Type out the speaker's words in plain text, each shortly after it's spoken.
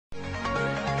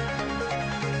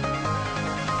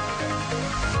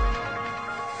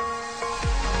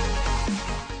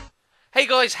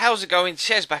Guys, how's it going?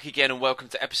 Chez back again and welcome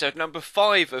to episode number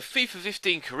 5 of FIFA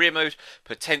 15 Career Mode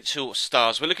Potential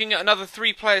Stars. We're looking at another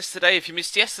 3 players today. If you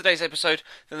missed yesterday's episode,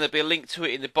 then there'll be a link to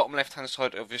it in the bottom left hand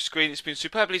side of your screen. It's been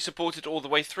superbly supported all the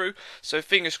way through, so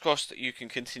fingers crossed that you can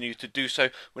continue to do so.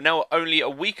 We're now only a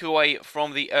week away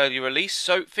from the early release,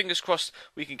 so fingers crossed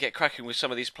we can get cracking with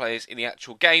some of these players in the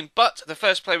actual game. But the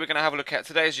first player we're going to have a look at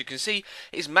today, as you can see,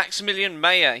 is Maximilian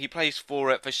Meyer. He plays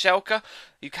for Schalke.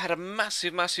 He had a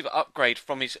massive upgrade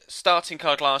from his starting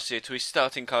card last year to his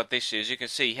starting card this year. As you can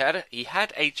see, he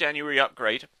had a January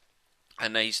upgrade.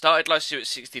 And he started last year at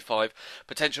 65,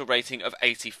 potential rating of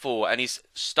 84. And his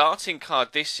starting card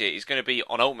this year is going to be,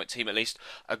 on Ultimate Team at least,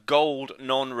 a gold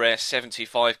non-rare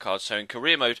 75 card. So in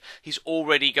career mode, he's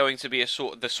already going to be the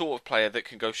sort of player that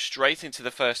can go straight into the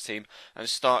first team and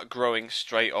start growing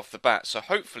straight off the bat. So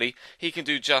hopefully he can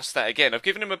do just that again. I've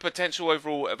given him a potential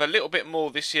overall of a little bit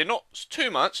more this year, not too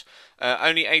much,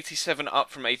 only 87 up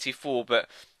from 84, but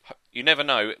you never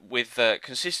know, with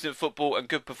consistent football and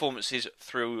good performances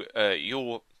through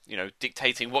your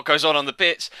dictating what goes on the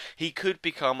pitch, he could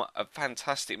become a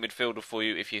fantastic midfielder for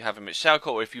you if you have him at Schalke,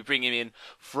 or if you bring him in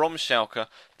from Schalke,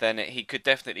 then he could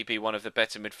definitely be one of the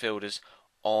better midfielders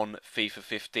on FIFA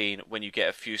 15 when you get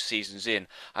a few seasons in.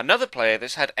 Another player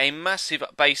that's had a massive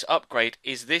base upgrade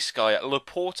is this guy,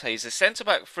 Laporte. He's a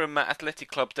centre-back from Athletic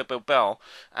Club de Bilbao,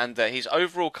 and his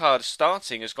overall card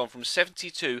starting has gone from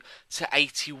 72 to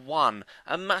 81.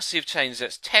 A massive change.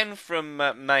 That's 10 from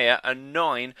Meyer and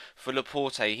 9 for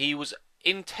Laporte. He was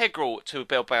integral to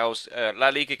Bilbao's La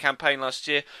Liga campaign last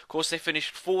year. Of course, they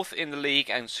finished 4th in the league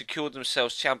and secured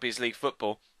themselves Champions League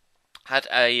football. Had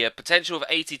a potential of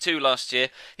 82 last year.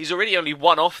 He's already only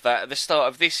one off that at the start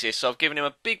of this year, so I've given him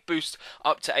a big boost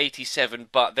up to 87,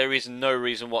 but there is no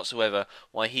reason whatsoever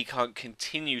why he can't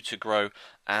continue to grow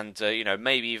and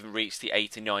maybe even reach the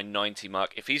 89-90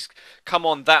 mark. If he's come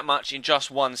on that much in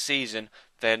just one season,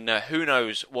 then who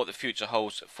knows what the future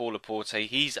holds for Laporte.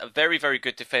 He's a very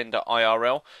good defender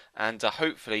IRL, and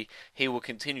hopefully he will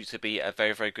continue to be a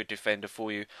very good defender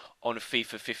for you on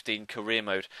FIFA 15 career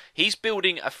mode. He's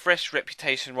building a fresh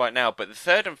reputation right now, but the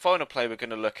third and final player we're going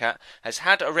to look at has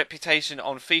had a reputation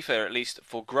on FIFA, at least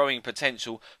for growing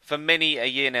potential, for many a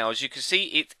year now. As you can see,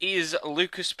 it is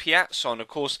Lucas Piazon. Of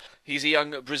course, he's a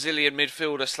young Brazilian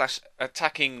midfielder slash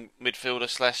attacking midfielder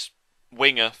slash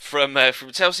winger from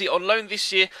Chelsea, on loan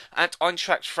this year at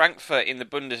Eintracht Frankfurt in the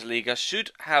Bundesliga.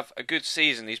 Should have a good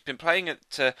season. He's been playing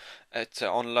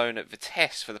on loan at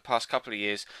Vitesse for the past couple of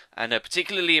years, and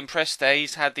particularly impressed there.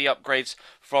 He's had the upgrades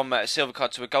from a silver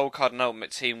card to a gold card and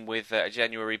Ultimate Team with a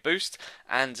January boost,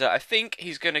 and I think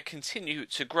he's going to continue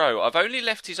to grow. I've only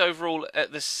left his overall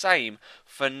at the same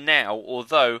for now,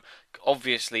 although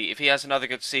obviously if he has another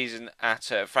good season at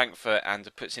Frankfurt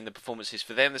and puts in the performances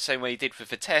for them the same way he did for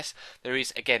Vitesse, there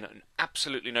is again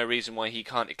absolutely no reason why he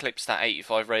can't eclipse that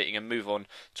 85 rating and move on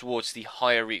towards the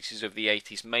higher reaches of the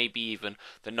 80s, maybe even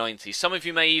the 90s. Some of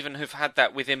you may even have had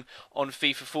that with him on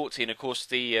FIFA 14. Of course,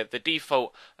 the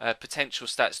default potential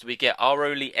stats that we get are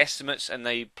only estimates, and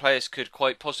the players could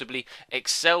quite possibly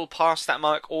excel past that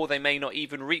mark, or they may not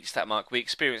even reach that mark. We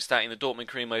experienced that in the Dortmund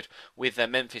career mode with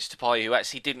Memphis Depay, who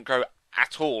actually didn't grow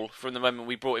at all from the moment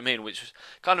we brought him in, which was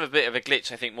kind of a bit of a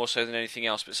glitch, I think, more so than anything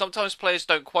else. But sometimes players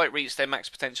don't quite reach their max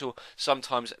potential,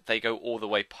 sometimes they go all the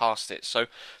way past it. So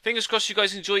fingers crossed you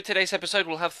guys enjoyed today's episode.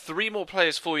 We'll have 3 more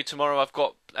players for you tomorrow. I've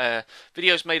got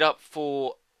videos made up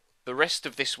for the rest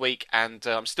of this week, and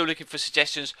I'm still looking for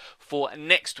suggestions for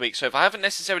next week. So if I haven't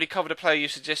necessarily covered a player you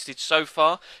suggested so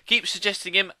far, keep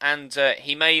suggesting him, and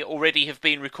he may already have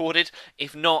been recorded.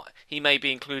 If not, he may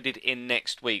be included in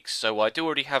next week. So I do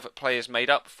already have players made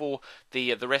up for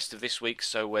the rest of this week.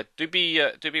 So do be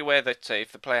aware that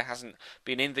if the player hasn't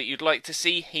been in that you'd like to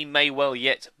see, he may well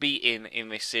yet be in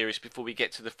this series before we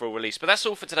get to the full release. But that's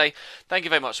all for today. Thank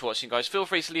you very much for watching, guys. Feel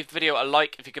free to leave the video a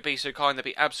like if you could be so kind.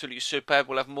 That'd be absolutely superb.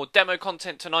 We'll have more demo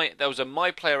content tonight. There was a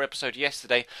My Player episode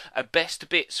yesterday, a best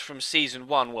bits from Season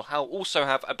 1. We'll also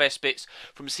have a best bits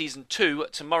from Season 2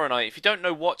 tomorrow night. If you don't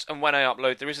know what and when I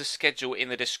upload, there is a schedule in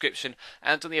the description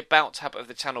and on the About tab of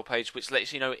the channel page, which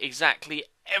lets you know exactly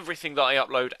everything that I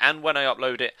upload and when I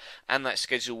upload it, and that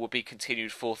schedule will be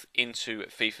continued forth into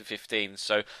FIFA 15.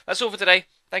 So that's all for today.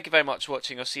 Thank you very much for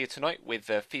watching. I'll see you tonight with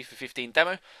FIFA 15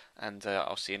 demo, and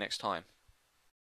I'll see you next time.